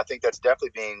 and I think that's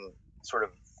definitely being sort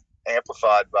of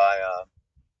amplified by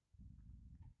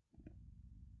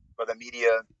the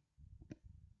media,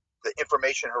 the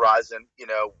information horizon.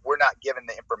 We're not given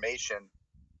the information.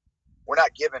 We're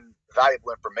not given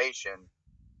valuable information.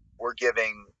 We're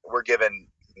given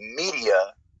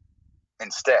media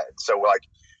instead. So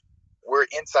we're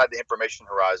inside the information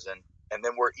horizon, and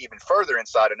then we're even further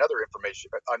inside another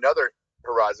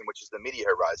horizon, which is the media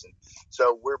horizon.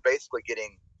 So we're basically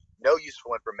getting no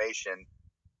useful information,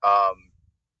 um,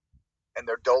 and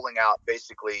they're doling out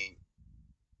basically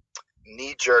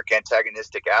knee-jerk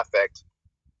antagonistic affect,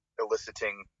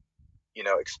 eliciting,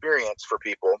 experience for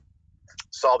people,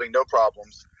 solving no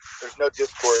problems. There's no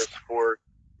discourse for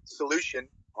solution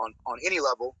on any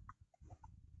level,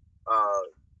 uh,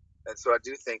 and so I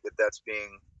do think that that's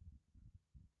being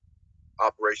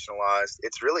operationalized.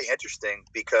 It's really interesting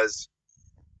because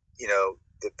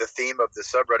the theme of the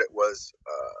subreddit was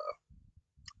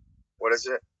what is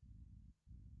it?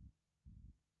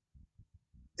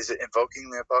 Is it invoking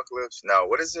the apocalypse? No,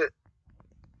 what is it?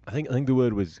 I think the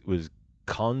word was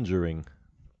conjuring.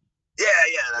 Yeah,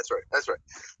 yeah, that's right.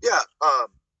 Yeah,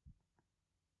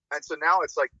 and so now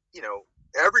it's like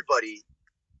everybody,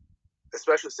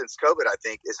 especially since COVID, I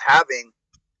think, is having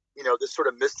this sort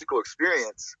of mystical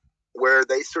experience where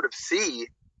they sort of see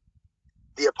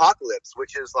the apocalypse,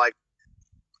 which is like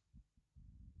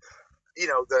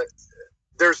the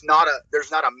there's not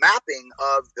a mapping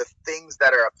of the things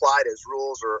that are applied as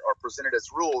rules or presented as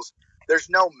rules. There's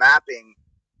no mapping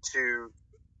to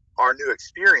our new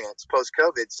experience post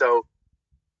COVID. So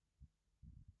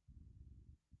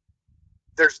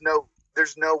there's no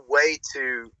way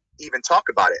to even talk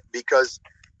about it because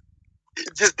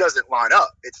it just doesn't line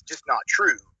up. It's just not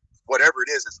true. Whatever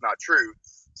it is, it's not true.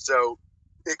 So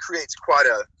it creates quite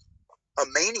a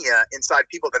mania inside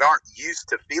people that aren't used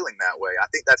to feeling that way. I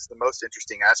think that's the most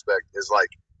interesting aspect is like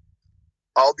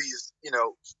all these,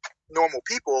 normal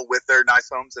people with their nice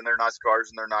homes and their nice cars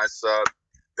and their nice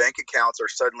bank accounts are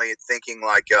suddenly thinking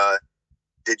like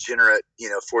degenerate,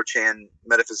 4chan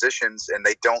metaphysicians, and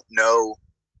they don't know,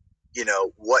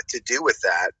 what to do with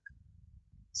that.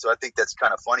 So I think that's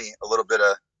kind of funny, a little bit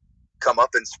of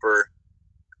comeuppance for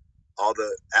all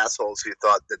the assholes who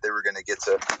thought that they were going to get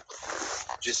to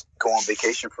just go on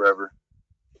vacation forever.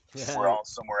 We're Yeah, all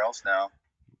somewhere else now.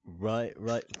 right,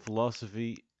 right.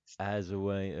 Philosophy as a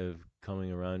way of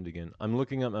coming around again. I'm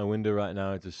looking out my window right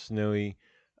now. It's a snowy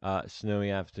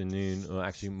afternoon, or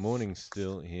actually morning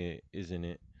still here, isn't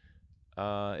it?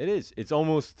 It is. It's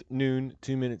almost noon.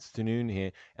 2 minutes to noon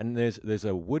here, and there's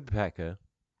a woodpecker,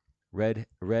 red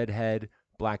head,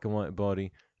 black and white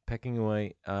body, pecking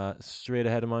away straight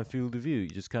ahead of my field of view.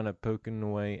 Just kind of poking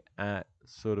away at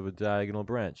sort of a diagonal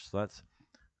branch. So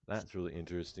that's really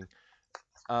interesting.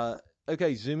 Uh,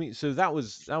 okay, Zumi. So that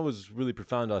was really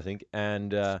profound, I think,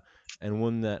 and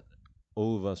one that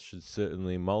all of us should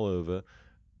certainly mull over.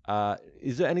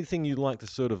 Is there anything you'd like to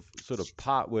sort of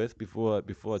part with before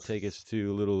I take us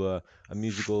to a little a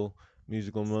musical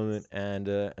moment and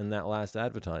that last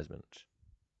advertisement?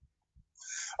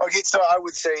 Okay, so I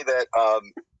would say that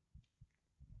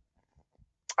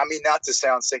I mean, not to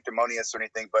sound sanctimonious or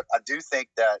anything, but I do think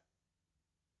that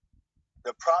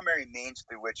the primary means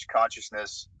through which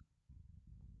consciousness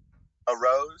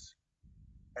arose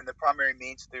and the primary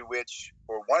means through which,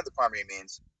 or one of the primary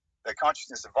means that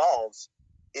consciousness evolves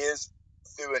is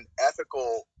through an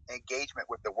ethical engagement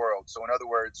with the world. So, in other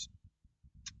words,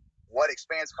 what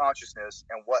expands consciousness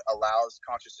and what allows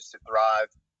consciousness to thrive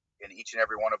in each and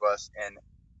every one of us and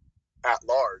at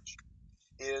large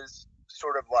is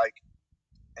sort of like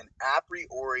an a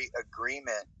priori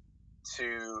agreement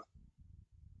to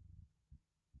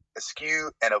eschew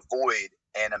and avoid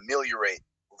and ameliorate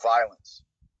violence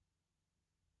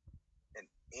in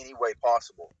any way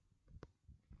possible.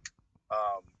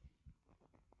 Um,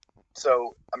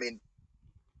 so, I mean,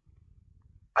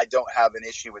 I don't have an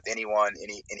issue with anyone,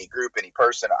 any group, any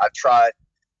person. I try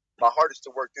my hardest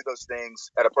to work through those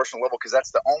things at a personal level because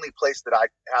that's the only place that I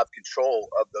have control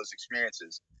of those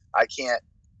experiences. I can't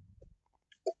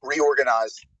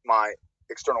reorganize my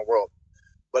external world.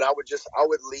 But I would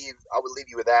leave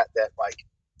you with that like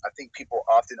I think people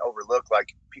often overlook,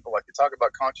 like people like to talk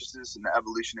about consciousness and the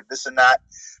evolution of this and that,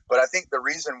 but I think the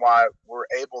reason why we're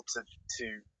able to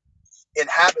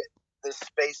inhabit this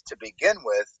space to begin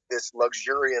with, this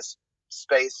luxurious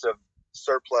space of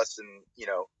surplus and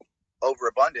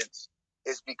overabundance,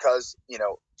 is because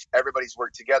everybody's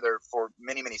worked together for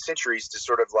many centuries to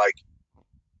sort of like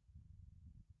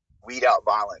weed out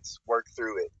violence, work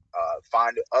through it,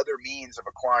 find other means of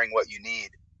acquiring what you need.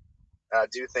 And I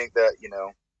do think that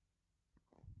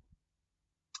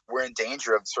we're in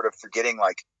danger of sort of forgetting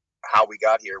like how we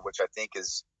got here, which I think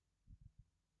is,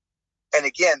 and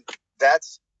again,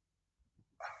 that's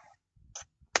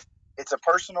it's a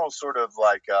personal sort of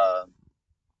like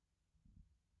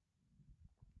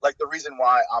the reason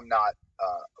why I'm not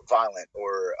violent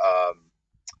or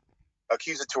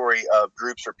accusatory of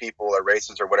groups or people or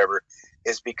races or whatever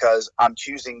is because I'm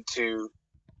choosing to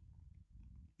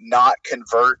not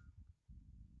convert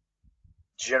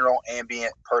general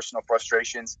ambient personal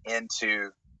frustrations into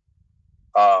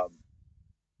um,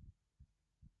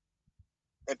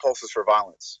 impulses for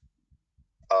violence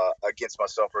against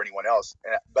myself or anyone else.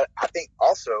 But I think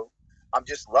also I'm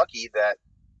just lucky that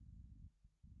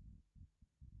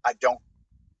I don't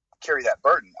carry that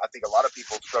burden. I think a lot of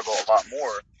people struggle a lot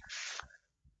more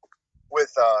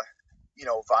with,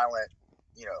 violent,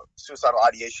 suicidal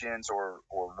ideations or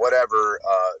whatever,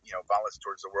 violence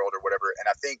towards the world or whatever. And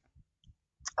I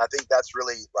think that's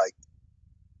really like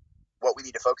what we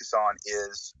need to focus on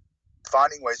is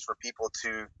finding ways for people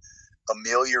to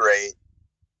ameliorate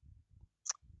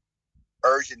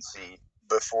urgency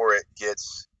before it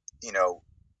gets,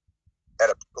 at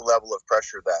a level of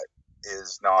pressure that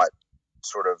is not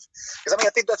sort of, because I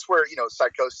think that's where,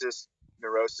 psychosis,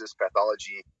 neurosis,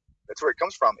 pathology, that's where it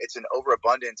comes from. It's an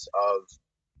overabundance of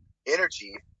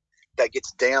energy that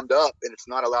gets dammed up and it's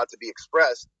not allowed to be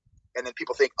expressed. And then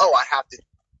people think, oh, I have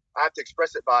to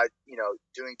express it by,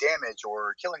 doing damage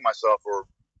or killing myself or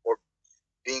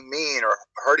being mean or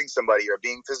hurting somebody or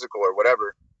being physical or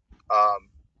whatever.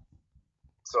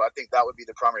 So I think that would be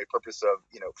the primary purpose of,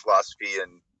 philosophy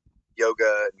and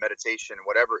yoga and meditation,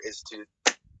 whatever, is to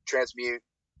transmute,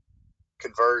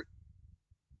 convert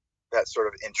that sort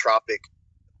of entropic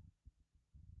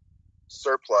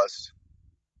surplus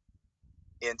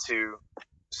into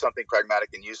something pragmatic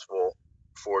and useful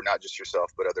for not just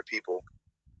yourself, but other people.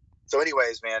 So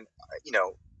anyways, man,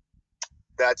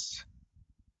 that's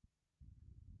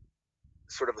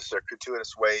sort of a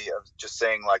circuitous way of just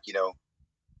saying, like,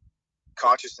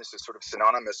 consciousness is sort of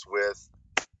synonymous with,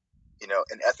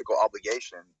 an ethical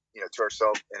obligation, to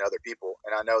ourselves and other people.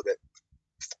 And I know that,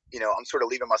 I'm sort of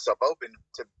leaving myself open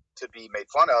to be made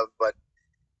fun of, but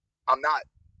I'm not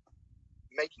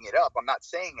making it up. I'm not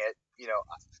saying it,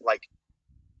 like,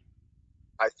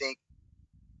 I think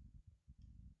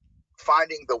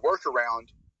finding the workaround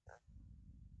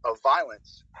of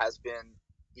violence has been,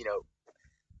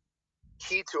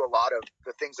 key to a lot of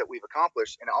the things that we've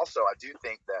accomplished. And also, I do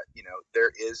think that,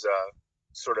 there is a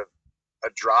sort of a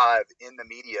drive in the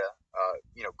media,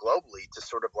 globally to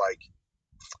sort of like,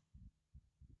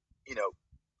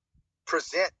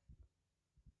 present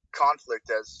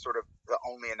conflict as sort of the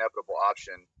only inevitable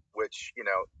option, which,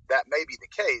 that may be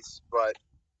the case, but,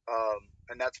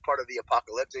 and that's part of the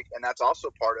apocalyptic, and that's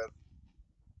also part of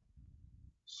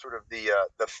sort of the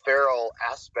feral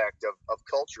aspect of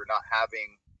culture, not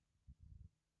having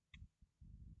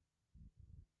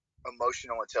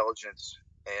emotional intelligence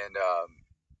and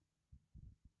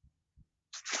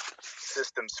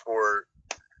systems for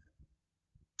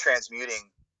transmuting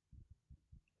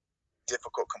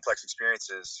difficult, complex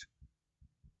experiences.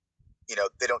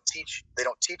 They don't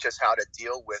teach us how to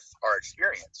deal with our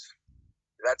experience.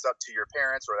 That's up to your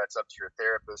parents, or that's up to your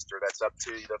therapist, or that's up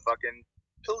to the fucking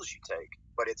pills you take.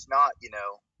 But it's not,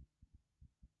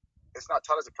 it's not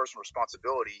taught as a personal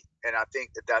responsibility. And I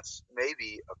think that that's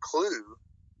maybe a clue,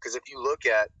 because if you look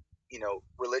at,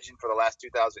 religion for the last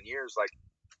 2,000 years, like,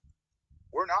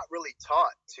 we're not really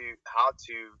taught to how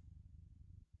to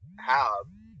have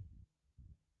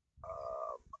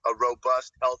a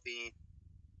robust, healthy,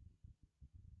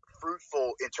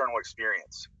 fruitful internal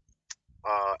experience.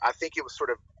 I think it was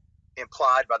sort of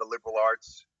implied by the liberal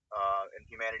arts and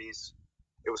humanities.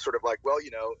 It was sort of like, well,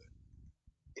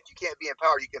 if you can't be in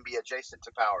power, you can be adjacent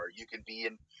to power. You can be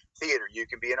in theater. You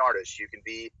can be an artist. You can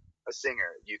be a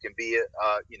singer. You can be,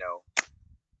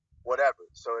 whatever.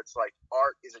 So it's like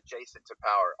art is adjacent to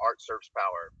power. Art serves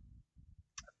power.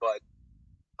 But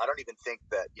I don't even think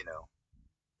that,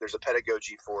 there's a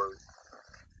pedagogy for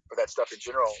that stuff in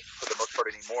general for the most part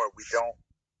anymore. We don't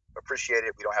appreciate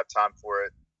it. We don't have time for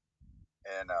it.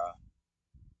 And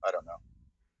I don't know.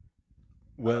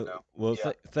 I don't Well, know. well,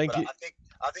 Yeah, thank but you. I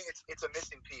think it's a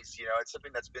missing piece. It's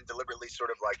something that's been deliberately sort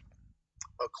of like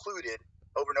occluded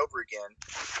over and over again,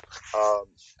 um,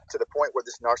 to the point where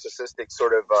this narcissistic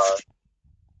sort of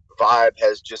vibe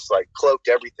has just like cloaked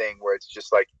everything. Where it's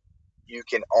just like you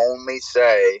can only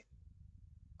say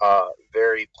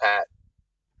very pat,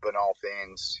 banal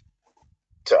things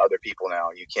to other people now.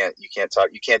 You can't talk.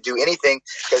 You can't do anything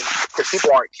because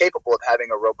people aren't capable of having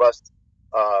a robust,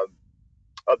 uh,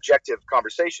 objective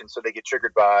conversation. So they get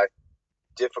triggered by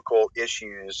difficult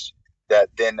issues that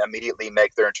then immediately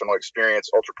make their internal experience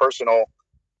ultra personal,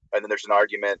 and then there's an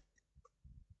argument.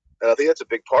 And I think that's a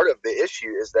big part of the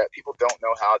issue is that people don't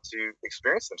know how to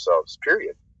experience themselves.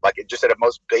 Period. Like it just at a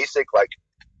most basic, like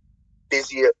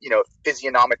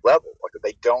physiognomic level. Like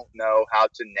they don't know how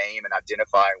to name and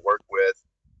identify and work with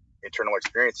internal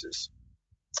experiences,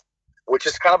 which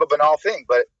is kind of a banal thing,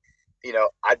 but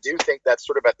I do think that's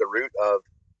sort of at the root of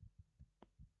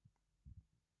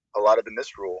a lot of the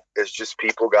misrule is just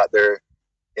people got their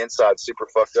inside super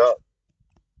fucked up.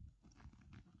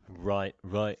 Right,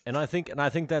 right. And I think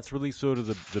that's really sort of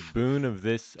the boon of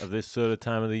this sort of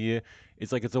time of the year.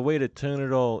 It's like it's a way to turn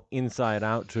it all inside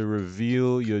out to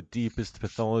reveal your deepest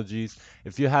pathologies.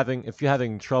 If you're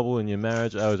having trouble in your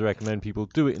marriage, I always recommend people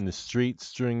do it in the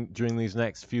streets during these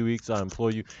next few weeks. I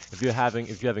implore you. If you're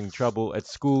having trouble at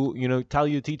school, tell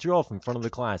your teacher off in front of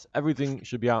the class. Everything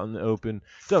should be out in the open.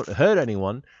 Don't hurt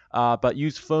anyone, but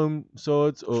use foam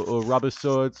swords or rubber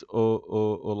swords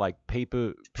or like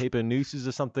paper nooses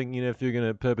or something. If you're going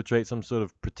to perpetrate some sort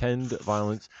of pretend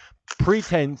violence,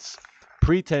 pretense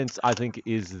pretense I think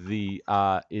is the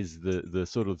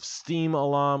sort of steam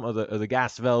alarm or the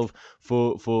gas valve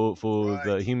for Right.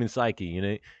 the human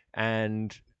psyche,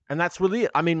 and and that's really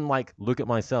it. I mean, like, look at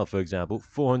myself, for example.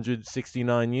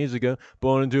 469 years ago,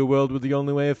 born into a world where the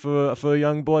only way for a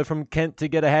young boy from Kent to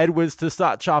get ahead was to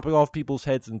start chopping off people's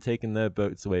heads and taking their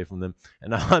boats away from them.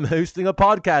 And now I'm hosting a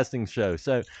podcasting show.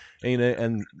 So,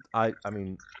 and I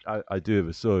mean, I do have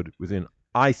a sword within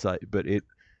eyesight, but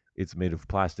it's made of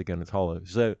plastic and it's hollow.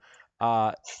 So,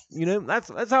 uh,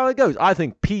 that's how it goes. I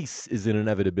think peace is an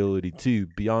inevitability too,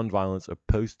 beyond violence or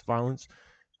post violence.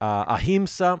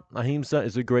 Ahimsa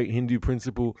is a great Hindu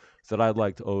principle that I'd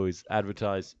like to always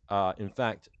advertise. In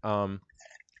fact,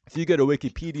 if you go to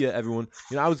Wikipedia, everyone,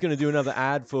 I was gonna do another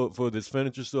ad for this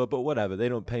furniture store, but whatever, they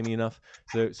don't pay me enough.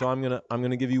 So I'm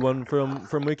gonna give you one from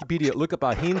Wikipedia. Look up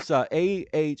Ahimsa,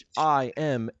 Ahimsa.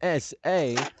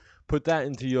 Put that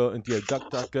into your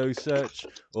DuckDuckGo search,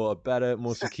 or a better,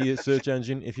 more secure search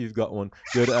engine if you've got one.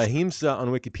 Go to Ahimsa on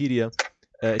Wikipedia.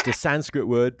 It's a Sanskrit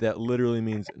word that literally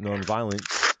means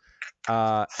nonviolence,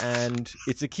 and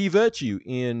it's a key virtue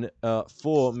in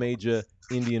four major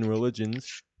Indian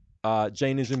religions: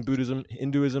 Jainism, Buddhism,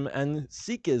 Hinduism, and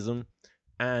Sikhism.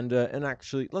 And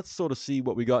actually, let's sort of see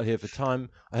what we got here for time.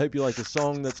 I hope you like the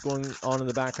song that's going on in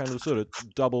the background. We're sort of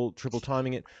double, triple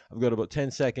timing it. I've got about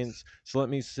 10 seconds, so let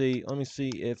me see. Let me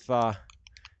see if there's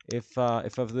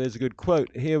a good quote.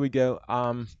 Here we go.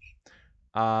 Oh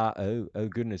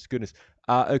goodness, goodness.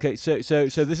 Okay, so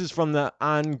this is from the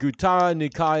Anguttara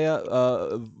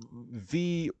Nikaya,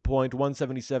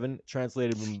 V.177,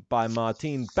 translated by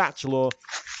Martin Bachelor,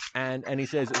 and he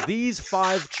says, "These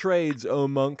five trades, O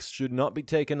monks, should not be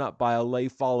taken up by a lay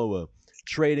follower: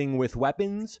 trading with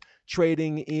weapons,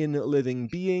 trading in living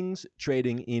beings,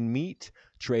 trading in meat,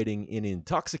 trading in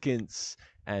intoxicants,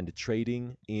 and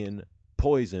trading in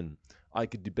poison." I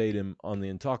could debate him on the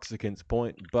intoxicants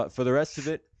point, but for the rest of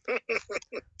it,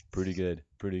 pretty good,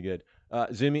 pretty good.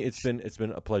 Zumi, it's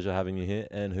been a pleasure having you here,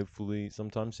 and hopefully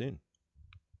sometime soon.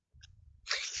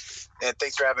 And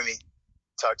thanks for having me.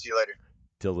 Talk to you later.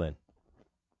 Till then.